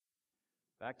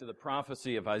Back to the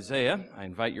prophecy of Isaiah. I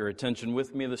invite your attention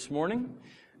with me this morning.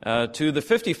 To the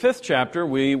 55th chapter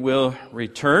we will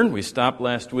return. We stopped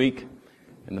last week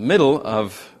in the middle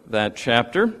of that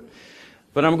chapter.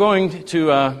 But I'm going to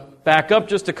back up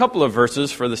just a couple of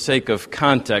verses for the sake of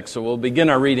context. So we'll begin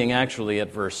our reading actually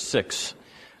at verse 6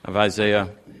 of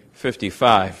Isaiah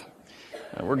 55.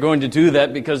 We're going to do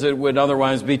that because it would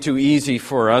otherwise be too easy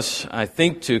for us, I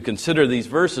think, to consider these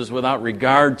verses without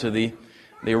regard to the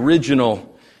original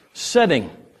setting.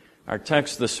 Our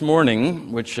text this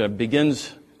morning, which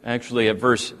begins actually at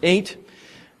verse 8,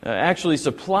 actually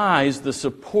supplies the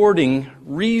supporting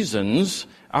reasons,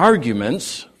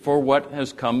 arguments for what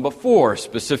has come before,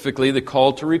 specifically the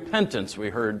call to repentance we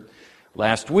heard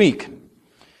last week.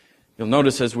 You'll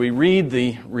notice as we read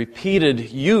the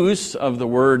repeated use of the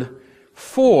word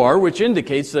for, which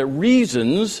indicates that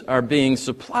reasons are being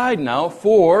supplied now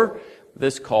for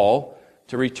this call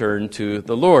to return to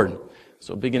the Lord.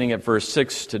 So beginning at verse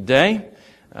 6 today,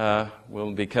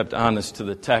 we'll be kept honest to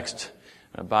the text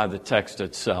by the text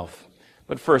itself.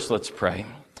 But first, let's pray.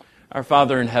 Our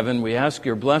Father in heaven, we ask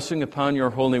your blessing upon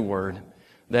your holy word,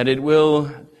 that it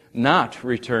will not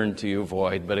return to you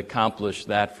void, but accomplish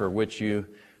that for which you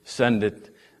send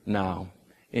it now.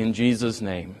 In Jesus'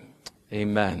 name,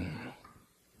 amen.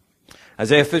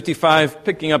 Isaiah 55,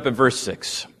 picking up at verse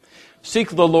 6. Seek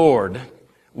the Lord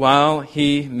while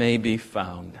he may be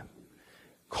found.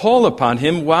 Call upon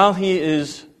him while he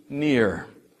is near.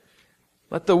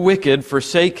 Let the wicked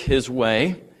forsake his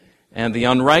way, and the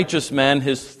unrighteous man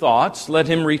his thoughts. Let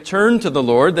him return to the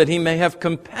Lord, that he may have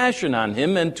compassion on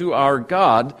him, and to our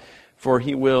God, for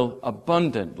he will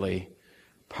abundantly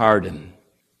pardon.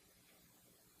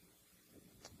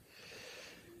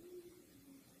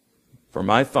 For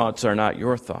my thoughts are not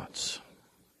your thoughts,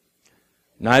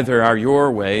 neither are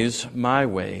your ways my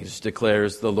ways,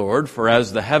 declares the Lord. For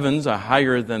as the heavens are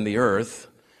higher than the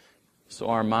earth, so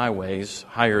are my ways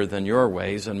higher than your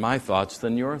ways, and my thoughts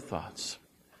than your thoughts.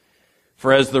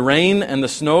 For as the rain and the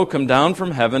snow come down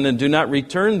from heaven and do not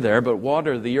return there, but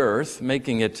water the earth,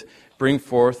 making it bring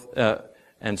forth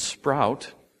and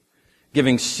sprout,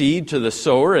 giving seed to the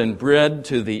sower and bread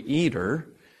to the eater,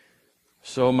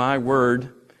 so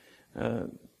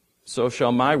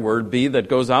shall my word be that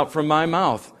goes out from my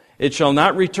mouth. It shall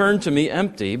not return to me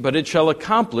empty, but it shall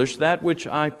accomplish that which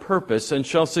I purpose, and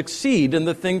shall succeed in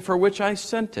the thing for which I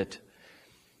sent it.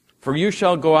 For you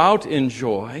shall go out in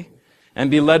joy, and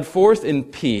be led forth in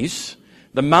peace.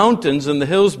 The mountains and the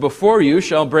hills before you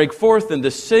shall break forth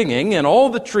into singing, and all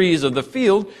the trees of the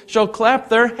field shall clap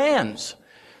their hands.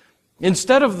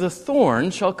 Instead of the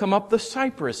thorn shall come up the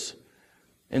cypress.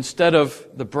 Instead of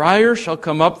the briar shall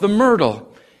come up the myrtle.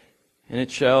 And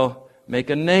it shall make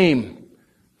a name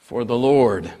for the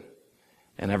Lord,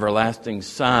 an everlasting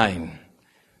sign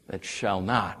that shall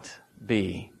not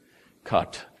be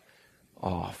cut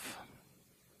off.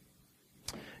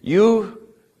 You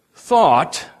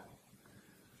thought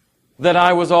that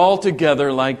I was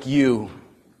altogether like you.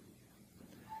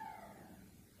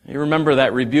 You remember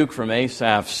that rebuke from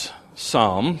Asaph's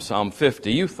Psalm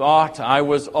 50. You thought I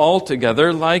was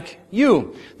altogether like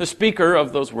you. The speaker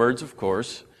of those words, of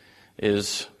course,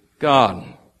 is God.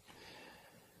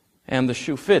 And the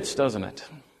shoe fits, doesn't it?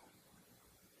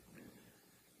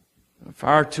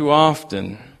 Far too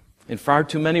often, in far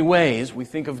too many ways, we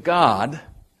think of God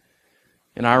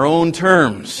in our own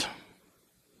terms.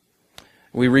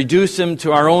 We reduce him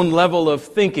to our own level of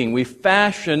thinking. We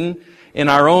fashion in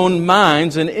our own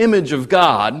minds an image of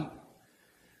God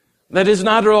that is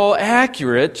not at all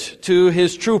accurate to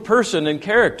his true person and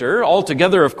character,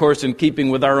 altogether, of course, in keeping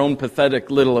with our own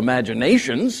pathetic little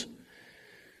imaginations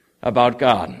about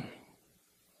God.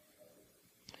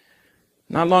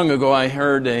 Not long ago, I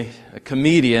heard a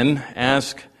comedian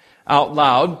ask out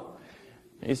loud,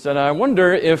 he said, I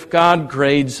wonder if God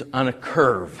grades on a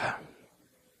curve.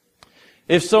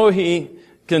 If so, he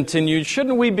continued,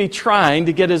 shouldn't we be trying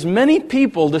to get as many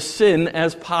people to sin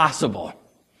as possible?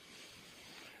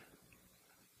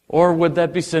 Or would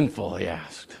that be sinful, he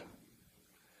asked.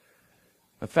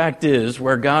 The fact is,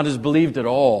 where God is believed at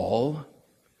all,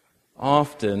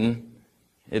 often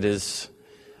it is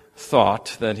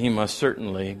thought that he must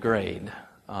certainly grade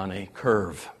on a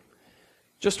curve.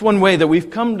 Just one way that we've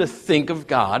come to think of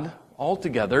God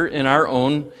altogether in our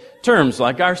own terms,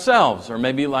 like ourselves, or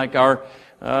maybe like our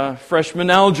freshman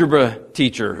algebra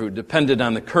teacher who depended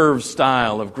on the curved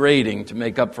style of grading to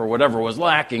make up for whatever was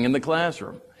lacking in the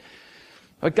classroom.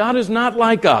 But God is not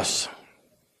like us.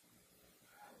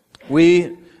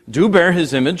 We do bear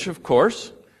his image, of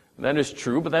course. That is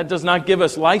true, but that does not give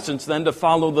us license then to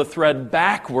follow the thread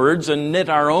backwards and knit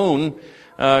our own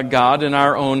God in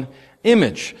our own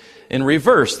image. In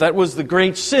reverse, that was the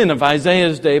great sin of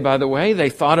Isaiah's day, by the way. They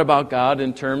thought about God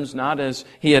in terms not as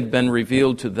He had been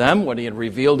revealed to them, what He had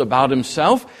revealed about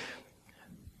Himself,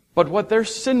 but what their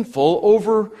sinful,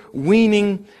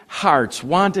 overweening hearts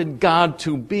wanted God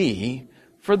to be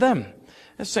for them.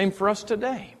 The same for us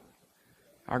today.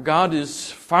 Our God is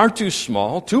far too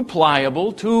small, too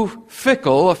pliable, too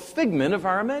fickle, a figment of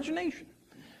our imagination.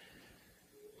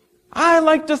 I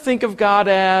like to think of God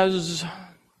as...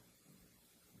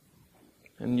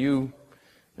 and you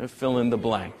fill in the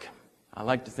blank. I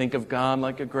like to think of God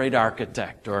like a great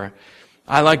architect, or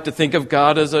I like to think of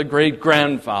God as a great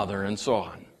grandfather, and so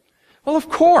on. Well, of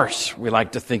course, we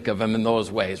like to think of Him in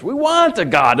those ways. We want a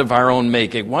God of our own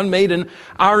making, one made in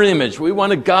our image. We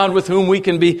want a God with whom we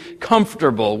can be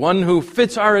comfortable, one who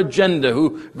fits our agenda,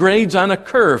 who grades on a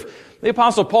curve. The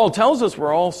Apostle Paul tells us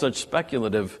where all such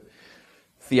speculative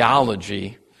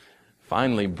theology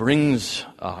finally brings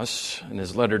us in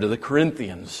his letter to the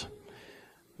Corinthians.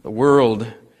 The world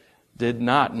did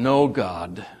not know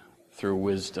God through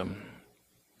wisdom.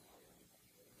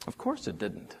 Of course it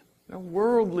didn't.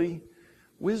 Worldly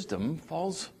wisdom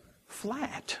falls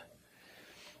flat.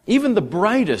 Even the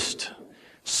brightest,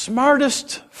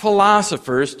 smartest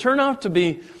philosophers turn out to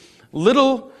be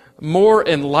little more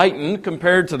enlightened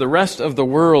compared to the rest of the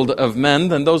world of men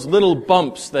than those little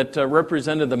bumps that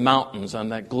represented the mountains on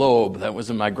that globe that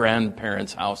was in my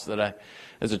grandparents' house that I,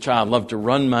 as a child, loved to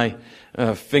run my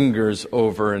fingers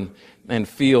over and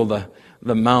feel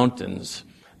the mountains.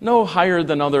 No higher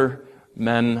than other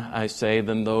men, I say,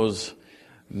 than those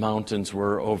mountains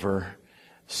were over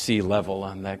sea level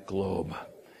on that globe.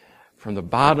 From the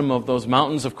bottom of those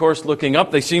mountains, of course, looking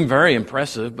up, they seem very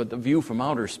impressive, but the view from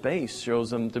outer space shows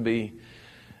them to be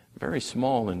very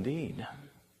small indeed.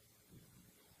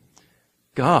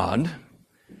 God,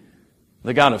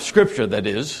 the God of Scripture, that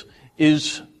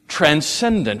is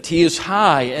transcendent. He is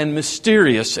high and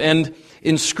mysterious and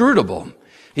inscrutable.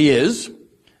 He is,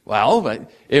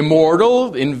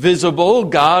 immortal, invisible,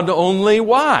 God only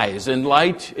wise, in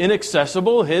light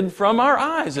inaccessible, hid from our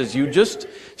eyes, as you just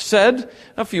said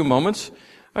a few moments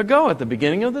ago at the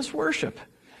beginning of this worship.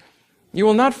 You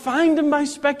will not find Him by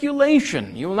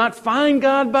speculation. You will not find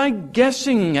God by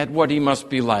guessing at what He must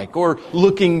be like or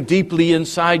looking deeply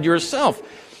inside yourself.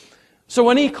 So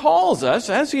when He calls us,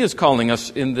 as He is calling us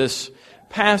in this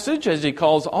passage, as He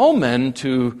calls all men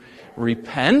to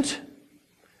repent,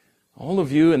 all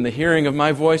of you in the hearing of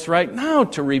my voice right now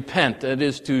to repent, that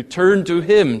is to turn to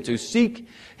Him, to seek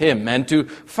Him, and to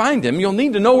find Him, you'll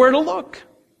need to know where to look.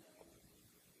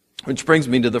 Which brings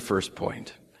me to the first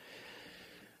point.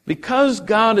 Because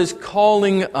God is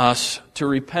calling us to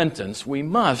repentance, we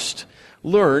must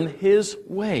learn His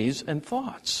ways and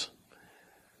thoughts.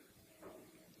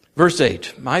 Verse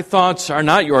 8, my thoughts are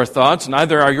not your thoughts,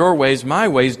 neither are your ways my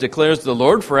ways, declares the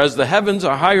Lord. For as the heavens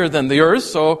are higher than the earth,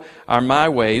 so are my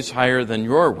ways higher than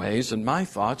your ways, and my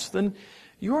thoughts than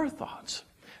your thoughts.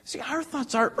 See, our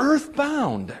thoughts are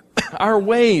earthbound. Our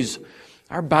ways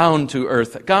are bound to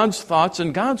earth. God's thoughts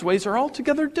and God's ways are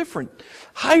altogether different.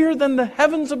 Higher than the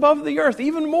heavens above the earth,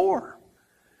 even more.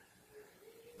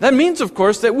 That means, of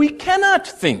course, that we cannot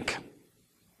think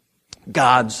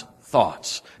God's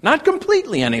thoughts. Not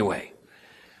completely, anyway.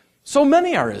 So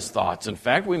many are His thoughts. In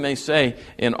fact, we may say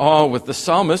in awe with the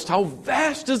psalmist, how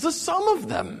vast is the sum of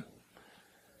them.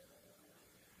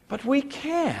 But we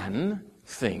can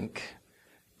think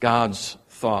God's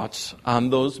thoughts on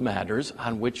those matters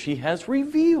on which He has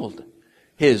revealed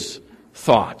His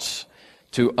thoughts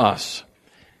to us.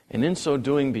 And in so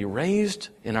doing, be raised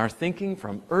in our thinking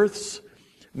from earth's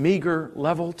meager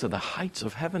level to the heights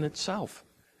of heaven itself.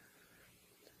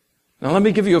 Now let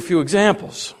me give you a few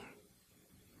examples.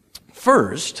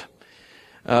 First,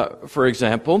 for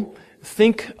example,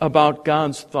 think about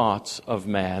God's thoughts of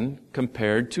man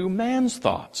compared to man's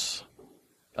thoughts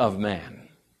of man.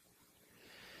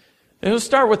 And we'll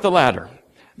start with the latter.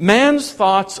 Man's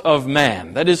thoughts of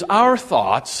man, that is, our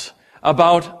thoughts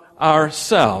about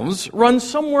ourselves, run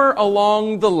somewhere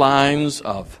along the lines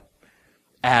of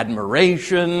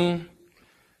admiration,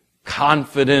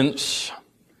 confidence,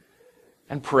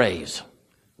 and praise.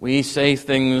 We say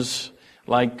things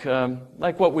like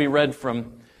what we read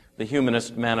from the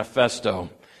Humanist Manifesto,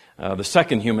 the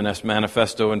Second Humanist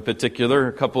Manifesto in particular,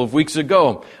 a couple of weeks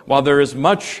ago. While there is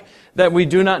much that we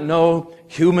do not know,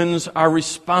 humans are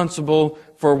responsible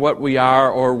for what we are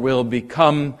or will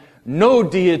become. No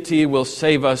deity will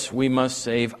save us. We must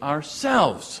save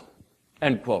ourselves.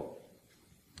 End quote.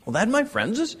 Well, that, my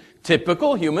friends, is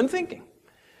typical human thinking.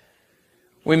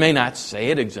 We may not say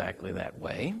it exactly that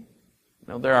way.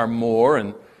 There are more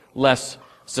and less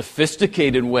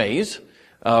sophisticated ways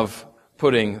of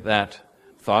putting that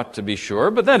thought, to be sure,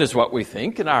 but that is what we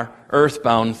think. In our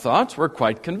earthbound thoughts, we're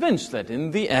quite convinced that in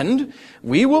the end,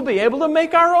 we will be able to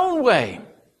make our own way.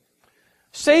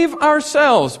 Save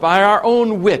ourselves by our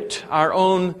own wit, our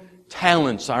own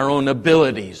talents, our own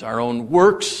abilities, our own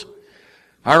works,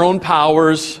 our own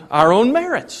powers, our own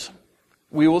merits.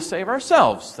 We will save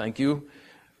ourselves. Thank you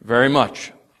very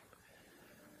much.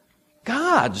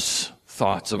 God's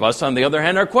thoughts of us, on the other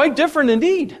hand, are quite different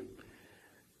indeed.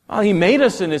 While He made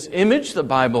us in His image, the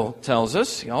Bible tells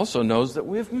us, He also knows that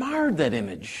we have marred that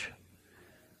image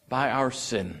by our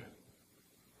sin.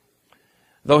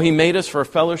 Though He made us for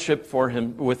fellowship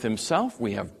with Himself,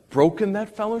 we have broken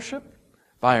that fellowship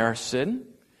by our sin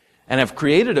and have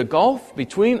created a gulf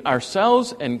between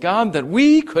ourselves and God that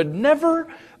we could never,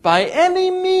 by any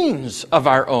means of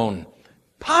our own,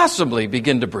 possibly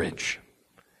begin to bridge.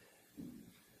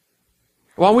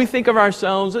 While we think of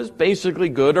ourselves as basically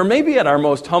good, or maybe at our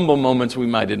most humble moments we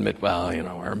might admit, well,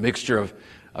 we're a mixture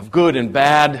of good and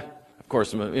bad, of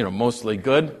course, mostly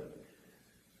good.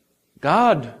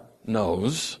 God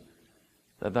knows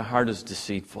that the heart is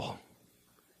deceitful,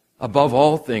 above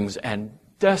all things, and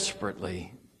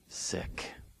desperately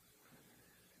sick.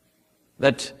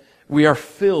 That we are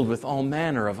filled with all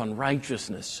manner of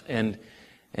unrighteousness and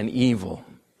evil.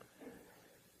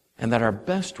 And that our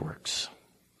best works,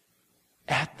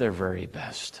 at their very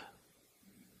best,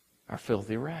 are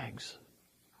filthy rags.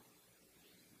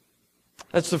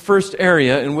 That's the first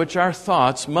area in which our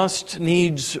thoughts must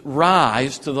needs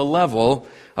rise to the level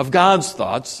of God's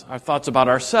thoughts, our thoughts about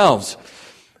ourselves.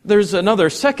 There's another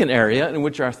second area in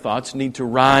which our thoughts need to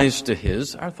rise to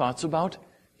His, our thoughts about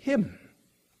Him.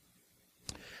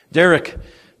 Derek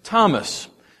Thomas,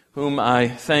 whom I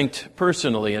thanked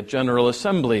personally at General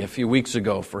Assembly a few weeks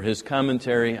ago for his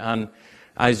commentary on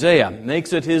Isaiah,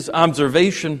 makes it his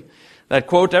observation that,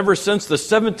 quote, ever since the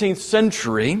 17th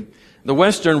century, the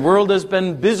Western world has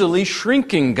been busily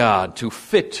shrinking God to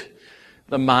fit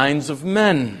the minds of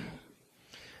men.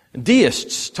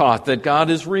 Deists taught that God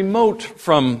is remote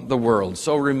from the world,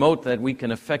 so remote that we can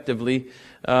effectively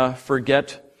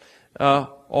forget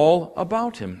all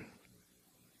about Him.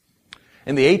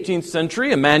 In the 18th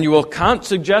century, Immanuel Kant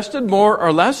suggested, more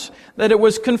or less, that it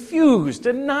was confused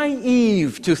and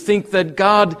naive to think that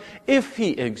God, if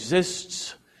He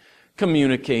exists,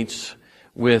 communicates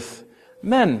with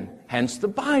men. Hence, the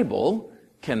Bible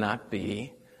cannot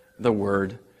be the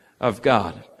Word of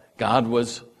God. God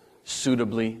was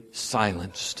suitably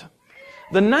silenced.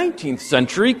 The 19th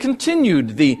century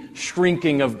continued the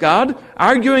shrinking of God,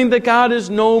 arguing that God is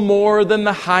no more than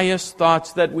the highest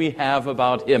thoughts that we have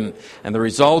about Him. And the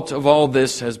result of all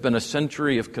this has been a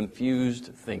century of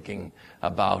confused thinking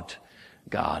about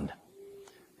God.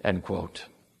 End quote.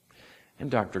 And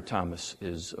Dr. Thomas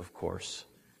is, of course,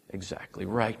 exactly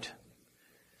right.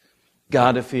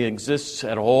 God, if He exists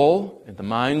at all, in the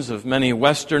minds of many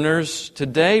Westerners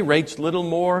today, rates little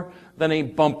more than a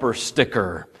bumper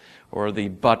sticker or the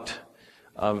butt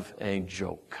of a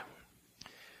joke.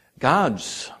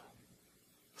 God's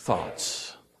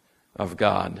thoughts of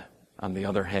God, on the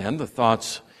other hand, the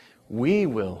thoughts we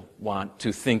will want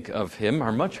to think of Him,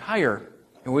 are much higher.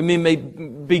 And we may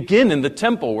begin in the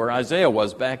temple where Isaiah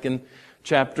was back in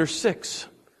chapter 6.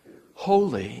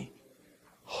 Holy,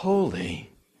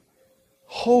 holy,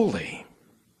 holy.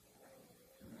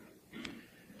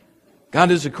 God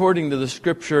is, according to the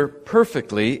Scripture,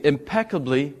 perfectly,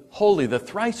 impeccably holy, the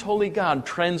thrice holy God,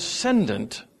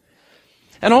 transcendent,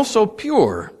 and also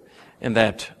pure in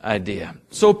that idea.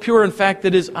 So pure, in fact,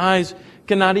 that His eyes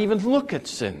cannot even look at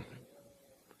sin.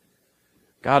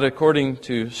 God, according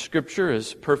to Scripture,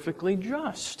 is perfectly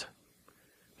just,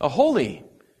 a holy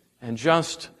and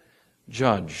just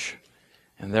judge,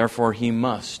 and therefore He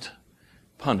must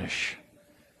punish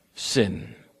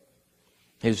sin.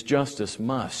 His justice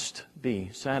must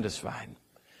be satisfied.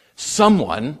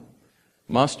 Someone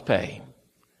must pay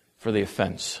for the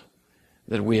offense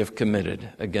that we have committed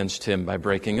against Him by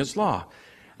breaking His law.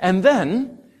 And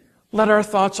then let our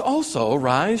thoughts also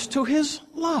rise to His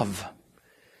love.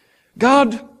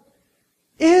 God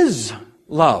is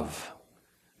love,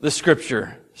 the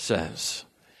Scripture says.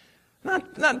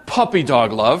 Not puppy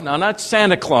dog love, now not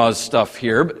Santa Claus stuff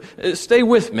here, but stay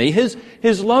with me.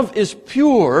 His love is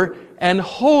pure and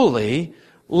holy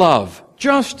love,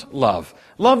 just love.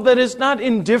 Love that is not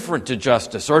indifferent to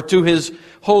justice or to His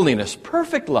holiness.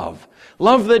 Perfect love.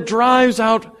 Love that drives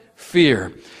out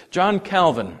fear. John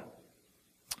Calvin,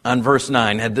 on verse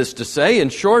 9, had this to say, in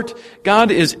short,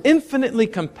 God is infinitely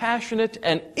compassionate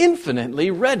and infinitely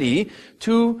ready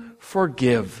to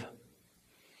forgive.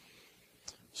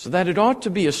 so that it ought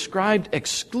to be ascribed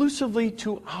exclusively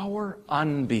to our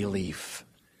unbelief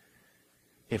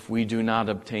if we do not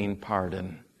obtain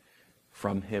pardon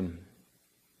from Him.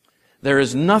 There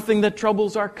is nothing that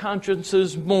troubles our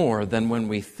consciences more than when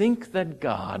we think that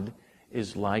God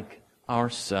is like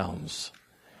ourselves.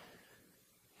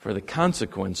 For the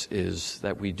consequence is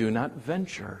that we do not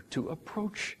venture to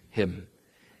approach Him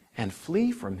and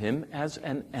flee from Him as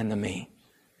an enemy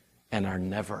and are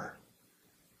never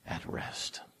at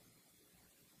rest.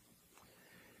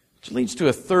 Which leads to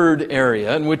a third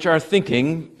area in which our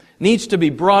thinking needs to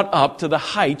be brought up to the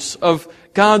heights of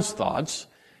God's thoughts,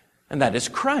 and that is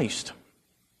Christ.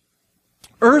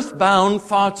 Earthbound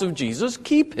thoughts of Jesus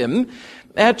keep Him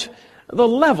at the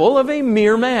level of a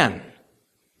mere man.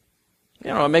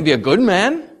 Maybe a good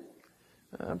man,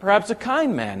 perhaps a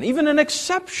kind man, even an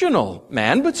exceptional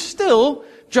man, but still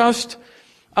just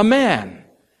a man.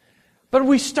 But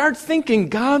we start thinking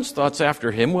God's thoughts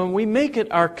after Him when we make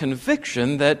it our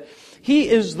conviction that He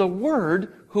is the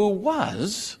Word who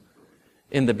was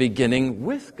in the beginning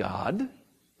with God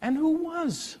and who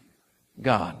was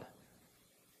God.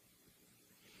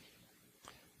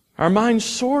 Our minds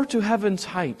soar to heaven's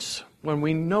heights when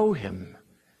we know Him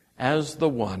as the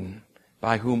one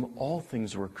by whom all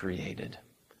things were created.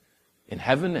 In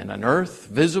heaven and on earth,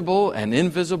 visible and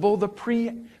invisible, the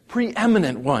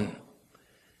preeminent one,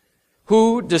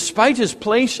 who, despite His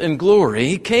place in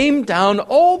glory, came down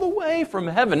all the way from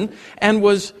heaven and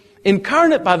was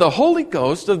incarnate by the Holy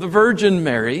Ghost of the Virgin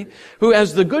Mary, who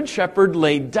as the Good Shepherd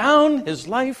laid down His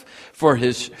life for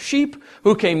His sheep,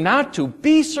 who came not to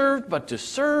be served, but to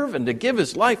serve and to give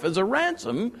His life as a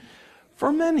ransom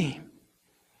for many.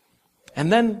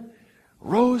 And then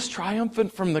rose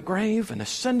triumphant from the grave and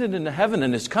ascended into heaven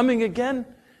and is coming again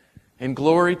in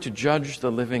glory to judge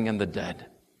the living and the dead.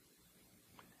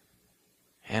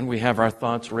 And we have our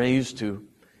thoughts raised to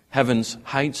heaven's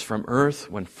heights from earth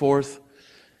when forth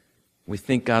we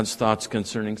think God's thoughts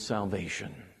concerning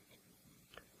salvation.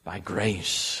 By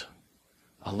grace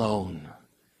alone,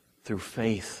 through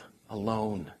faith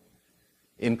alone,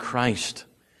 in Christ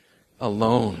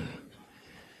alone,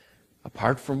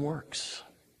 apart from works,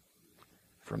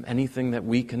 from anything that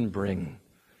we can bring.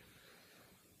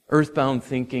 Earthbound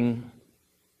thinking,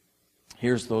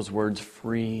 here's those words,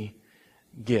 free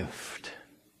gift.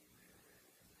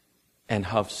 And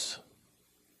huffs,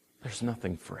 there's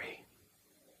nothing free.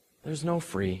 There's no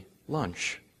free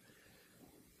lunch.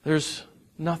 There's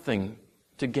nothing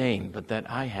to gain but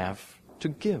that I have to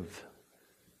give.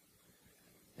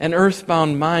 An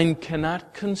earthbound mind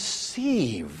cannot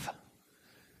conceive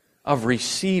of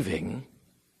receiving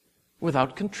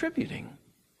without contributing,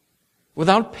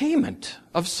 without payment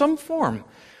of some form.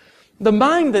 The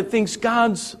mind that thinks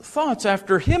God's thoughts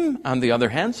after Him, on the other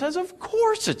hand, says, of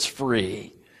course it's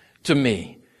free to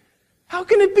me. How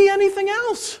can it be anything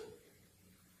else?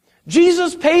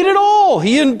 Jesus paid it all.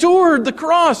 He endured the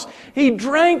cross. He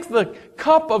drank the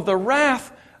cup of the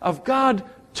wrath of God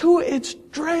to its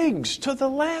dregs, to the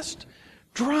last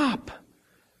drop.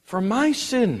 For my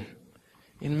sin,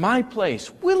 in my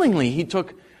place, willingly He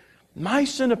took my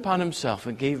sin upon Himself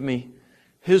and gave me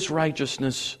His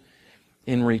righteousness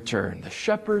in return. The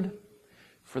shepherd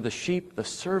for the sheep, the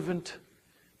servant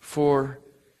for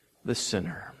the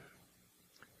sinner.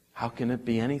 How can it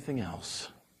be anything else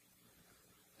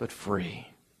but free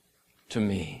to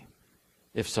me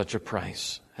if such a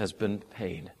price has been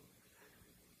paid?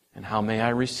 And how may I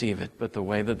receive it but the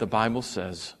way that the Bible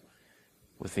says,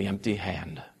 with the empty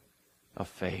hand of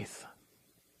faith?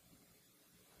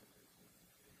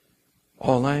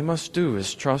 All I must do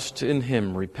is trust in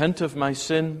Him, repent of my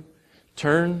sin,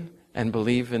 turn and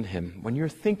believe in Him. When you're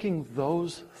thinking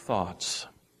those thoughts,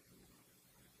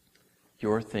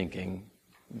 you're thinking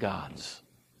God's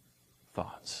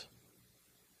thoughts.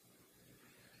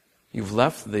 You've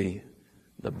left the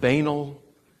banal,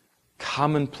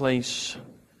 commonplace,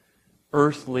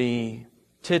 earthly,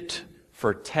 tit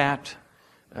for tat,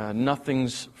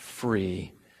 nothing's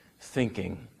free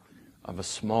thinking of a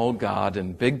small God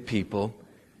and big people,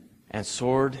 and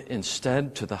soared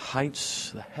instead to the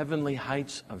heights, the heavenly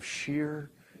heights of sheer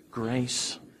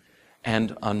grace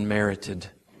and unmerited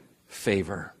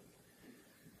favor,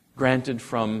 granted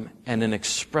from an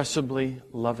inexpressibly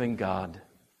loving God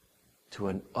to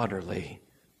an utterly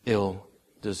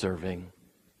ill-deserving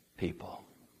people.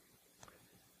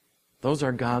 Those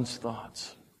are God's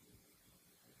thoughts.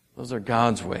 Those are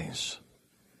God's ways.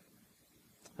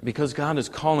 Because God is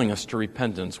calling us to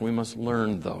repentance, we must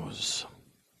learn those.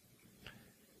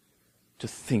 To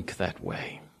think that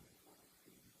way.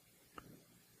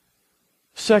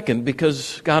 Second,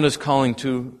 because God is calling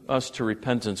us to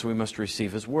repentance, we must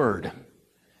receive His Word.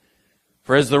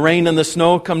 For as the rain and the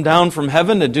snow come down from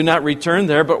heaven and do not return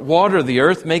there, but water the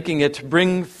earth, making it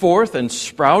bring forth and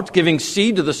sprout, giving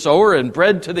seed to the sower and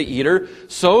bread to the eater,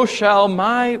 so shall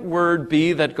my word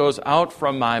be that goes out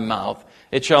from my mouth.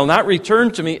 It shall not return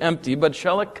to me empty, but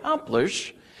shall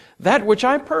accomplish that which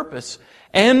I purpose,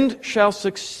 and shall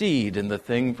succeed in the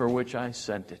thing for which I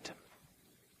sent it.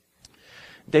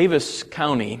 Davis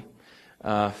County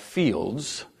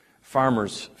fields,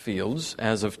 farmers' fields,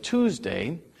 as of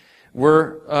Tuesday,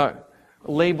 were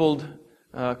labeled,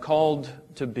 called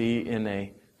to be in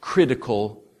a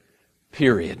critical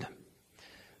period.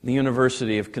 The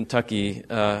University of Kentucky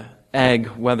Ag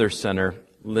Weather Center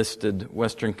listed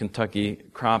Western Kentucky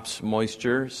crops'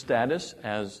 moisture status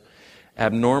as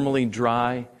abnormally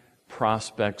dry,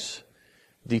 prospects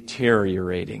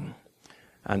deteriorating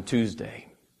on Tuesday.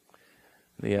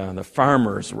 The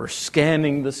farmers were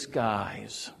scanning the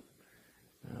skies,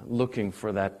 looking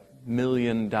for that $1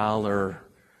 million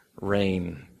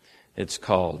rain, it's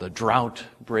called, a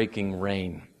drought-breaking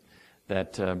rain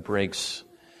that breaks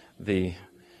the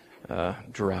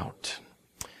drought.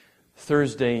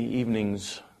 Thursday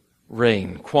evening's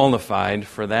rain qualified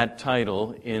for that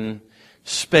title in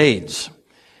spades.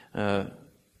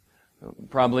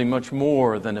 Probably much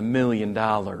more than $1 million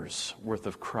worth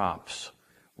of crops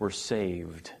were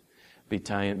saved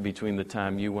between the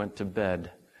time you went to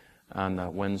bed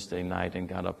on Wednesday night and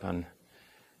got up on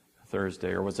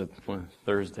Thursday, or was it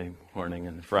Thursday morning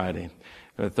and Friday?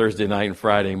 Thursday night and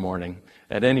Friday morning.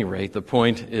 At any rate, the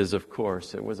point is, of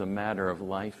course, it was a matter of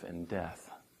life and death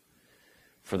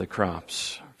for the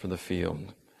crops, for the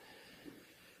field.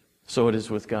 So it is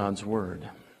with God's Word.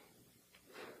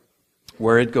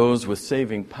 Where it goes with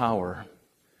saving power,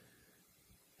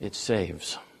 it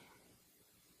saves.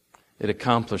 It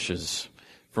accomplishes.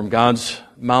 From God's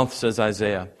mouth, says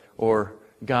Isaiah, or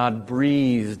God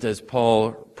breathed, as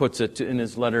Paul puts it in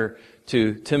his letter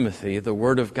to Timothy, the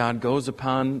Word of God goes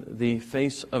upon the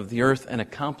face of the earth and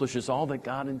accomplishes all that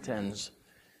God intends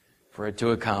for it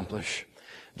to accomplish.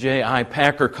 J.I.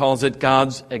 Packer calls it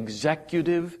God's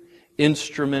executive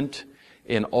instrument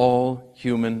in all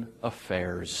human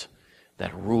affairs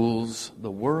that rules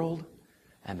the world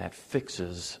and that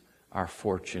fixes our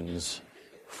fortunes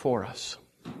for us.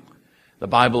 The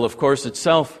Bible, of course,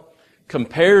 itself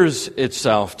compares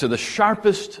itself to the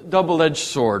sharpest double-edged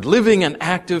sword, living and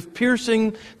active,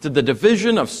 piercing to the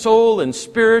division of soul and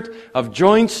spirit, of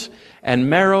joints and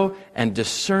marrow, and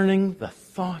discerning the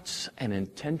thoughts and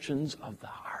intentions of the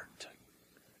heart.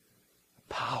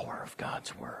 The power of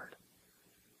God's Word.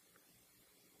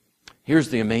 Here's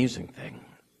the amazing thing.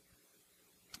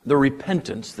 The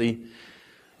repentance, the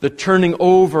turning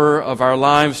over of our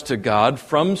lives to God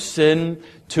from sin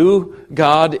to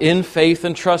God in faith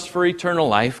and trust for eternal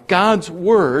life, God's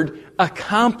Word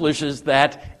accomplishes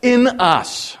that in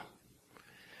us.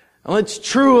 Well, it's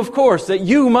true, of course, that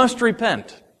you must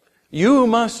repent. You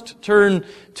must turn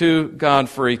to God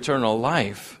for eternal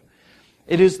life.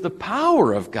 It is the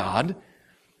power of God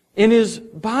in His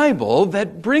Bible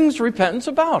that brings repentance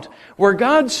about, where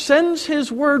God sends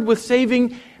His Word with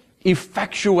saving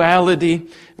effectuality,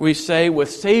 we say, with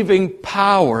saving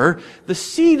power. The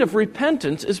seed of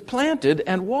repentance is planted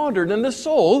and watered, and the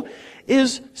soul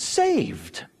is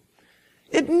saved.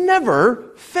 It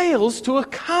never fails to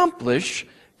accomplish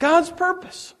God's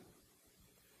purpose.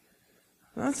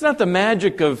 That's not the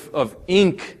magic of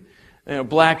ink,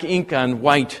 black ink on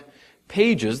white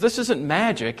pages. This isn't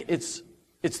magic. It's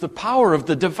the power of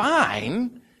the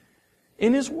divine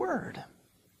in His Word.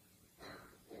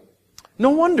 No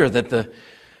wonder that the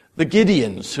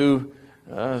Gideons, who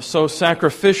so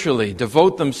sacrificially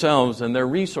devote themselves and their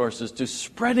resources to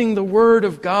spreading the Word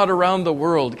of God around the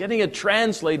world, getting it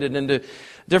translated into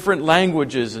different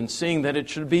languages and seeing that it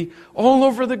should be all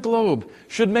over the globe,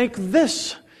 should make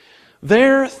this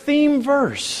their theme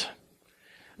verse.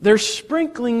 They're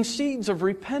sprinkling seeds of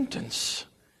repentance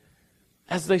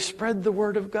as they spread the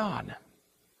Word of God.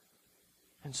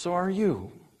 And so are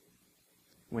you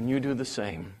when you do the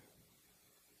same.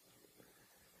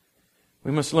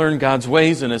 We must learn God's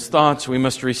ways and His thoughts. We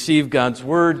must receive God's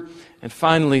Word. And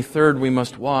finally, third, we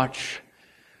must watch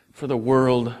for the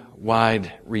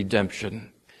worldwide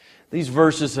redemption. These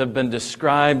verses have been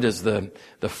described as the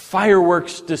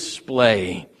fireworks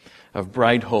display of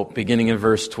bright hope, beginning in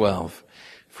verse 12.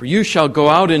 For you shall go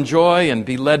out in joy and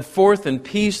be led forth in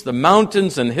peace. The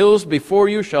mountains and hills before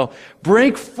you shall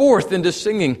break forth into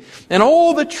singing. And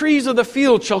all the trees of the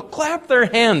field shall clap their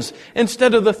hands.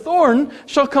 Instead of the thorn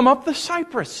shall come up the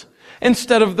cypress.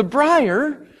 Instead of the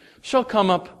briar shall come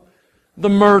up the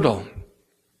myrtle.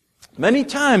 Many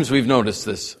times we've noticed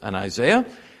this in Isaiah,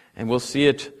 and we'll see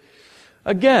it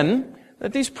again.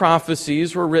 that these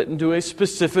prophecies were written to a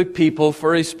specific people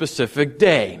for a specific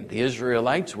day. The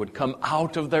Israelites would come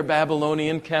out of their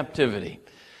Babylonian captivity.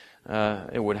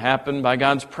 It would happen by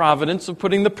God's providence of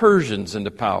putting the Persians into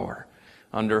power,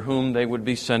 under whom they would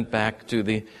be sent back to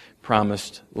the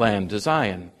promised land, to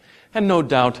Zion. And no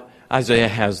doubt Isaiah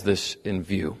has this in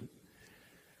view.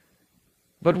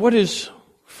 But what is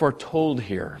foretold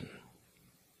here,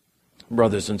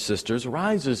 brothers and sisters,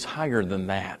 rises higher than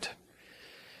that.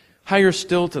 Higher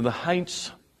still to the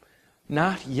heights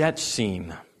not yet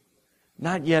seen,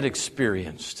 not yet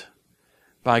experienced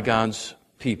by God's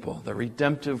people. The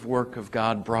redemptive work of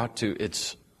God brought to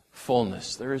its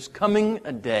fullness. There is coming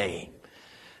a day,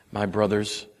 my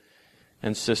brothers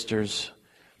and sisters,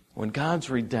 when God's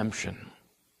redemption,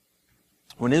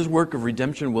 when His work of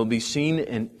redemption will be seen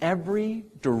in every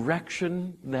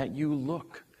direction that you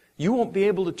look. You won't be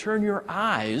able to turn your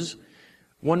eyes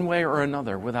one way or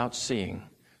another without seeing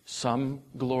some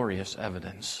glorious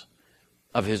evidence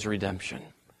of His redemption.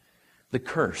 The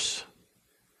curse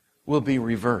will be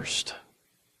reversed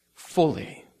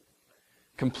fully,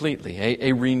 completely.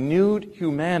 A renewed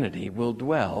humanity will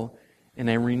dwell in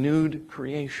a renewed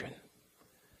creation.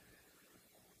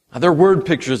 Now, there are word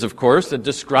pictures, of course, that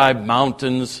describe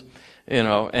mountains,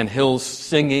 and hills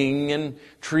singing and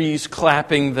trees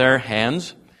clapping their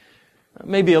hands.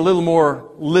 Maybe a little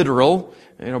more literal,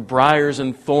 briars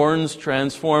and thorns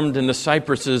transformed into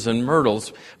cypresses and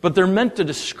myrtles. But they're meant to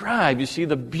describe, you see,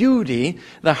 the beauty,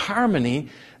 the harmony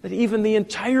that even the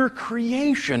entire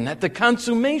creation at the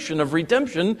consummation of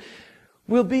redemption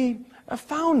will be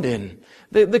found in.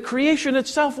 The creation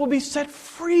itself will be set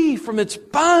free from its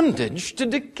bondage to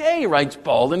decay, writes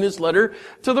Paul in his letter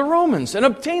to the Romans, and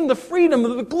obtain the freedom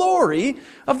of the glory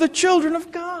of the children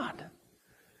of God.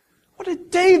 What a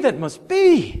day that must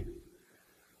be!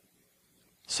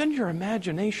 Send your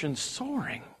imagination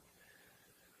soaring,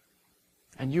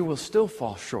 and you will still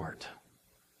fall short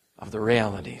of the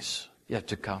realities yet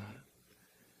to come.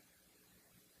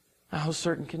 Now, how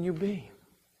certain can you be?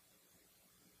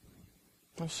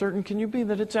 How certain can you be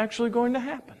that it's actually going to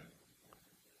happen?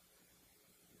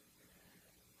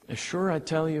 As sure, I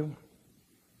tell you,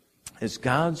 as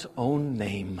God's own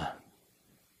name.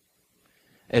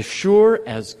 As sure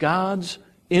as God's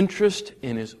interest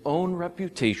in His own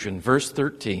reputation. Verse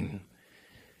 13.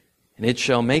 And it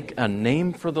shall make a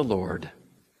name for the Lord,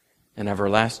 an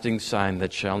everlasting sign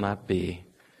that shall not be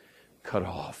cut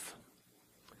off.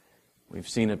 We've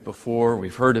seen it before.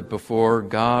 We've heard it before.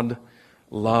 God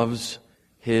loves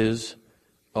His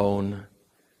own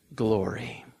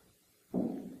glory.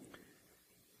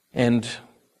 And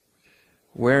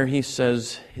where He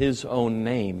says His own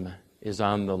name is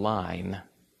on the line,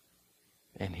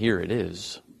 and here it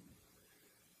is,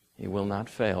 He will not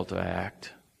fail to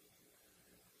act.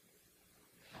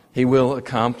 He will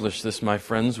accomplish this, my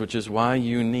friends, which is why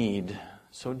you need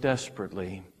so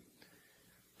desperately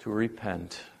to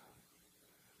repent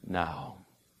now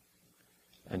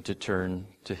and to turn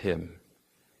to Him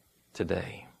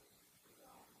today,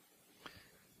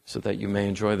 so that you may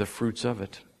enjoy the fruits of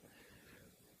it.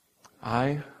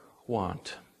 I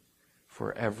want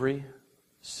for every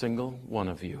single one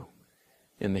of you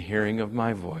in the hearing of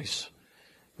my voice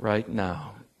right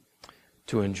now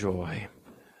to enjoy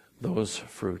those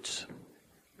fruits,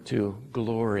 to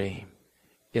glory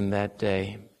in that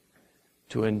day,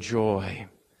 to enjoy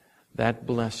that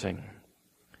blessing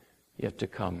yet to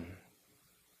come.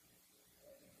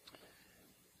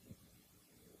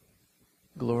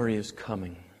 Glory is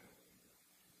coming.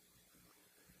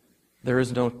 There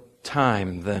is no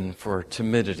time then for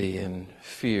timidity and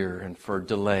fear and for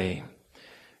delay.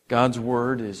 God's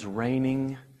Word is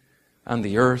reigning on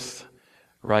the earth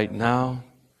right now,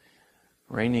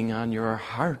 reigning on your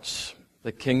hearts.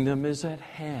 The kingdom is at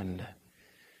hand,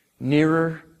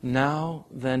 nearer now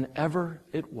than ever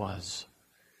it was.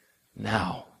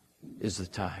 Now is the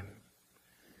time.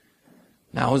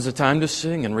 Now is the time to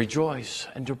sing and rejoice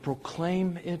and to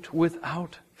proclaim it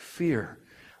without fear.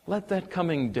 Let that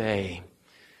coming day,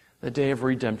 the day of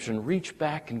redemption, reach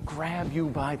back and grab you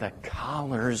by the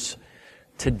collars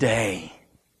today.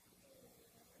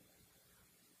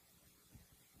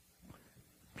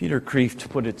 Peter Kreeft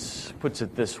puts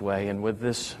it this way, and with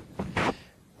this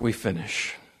we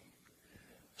finish.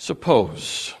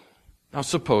 Suppose,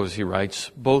 he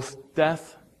writes, both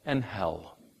death and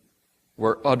hell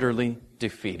were utterly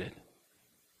defeated.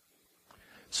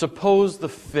 Suppose the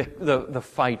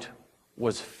fight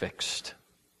was fixed.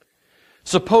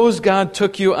 Suppose God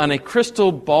took you on a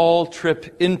crystal ball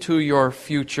trip into your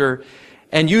future,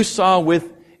 and you saw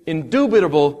with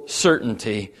indubitable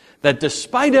certainty that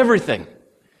despite everything,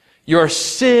 your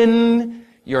sin,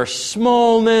 your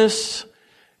smallness,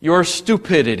 your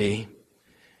stupidity,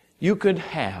 you could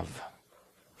have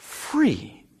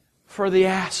free for the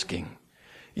asking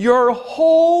your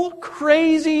whole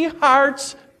crazy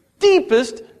heart's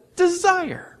deepest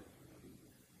desire.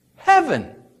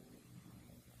 Heaven.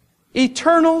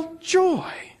 Eternal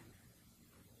joy.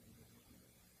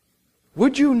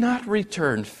 Would you not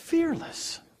return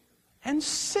fearless and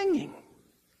singing?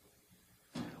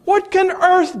 What can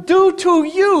earth do to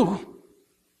you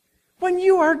when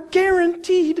you are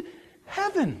guaranteed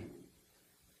heaven?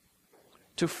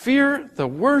 To fear the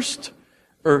worst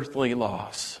earthly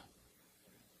loss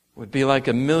would be like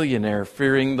a millionaire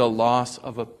fearing the loss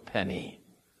of a penny,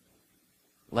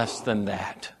 less than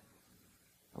that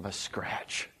of a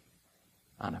scratch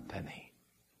on a penny.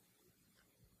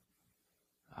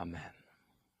 Amen.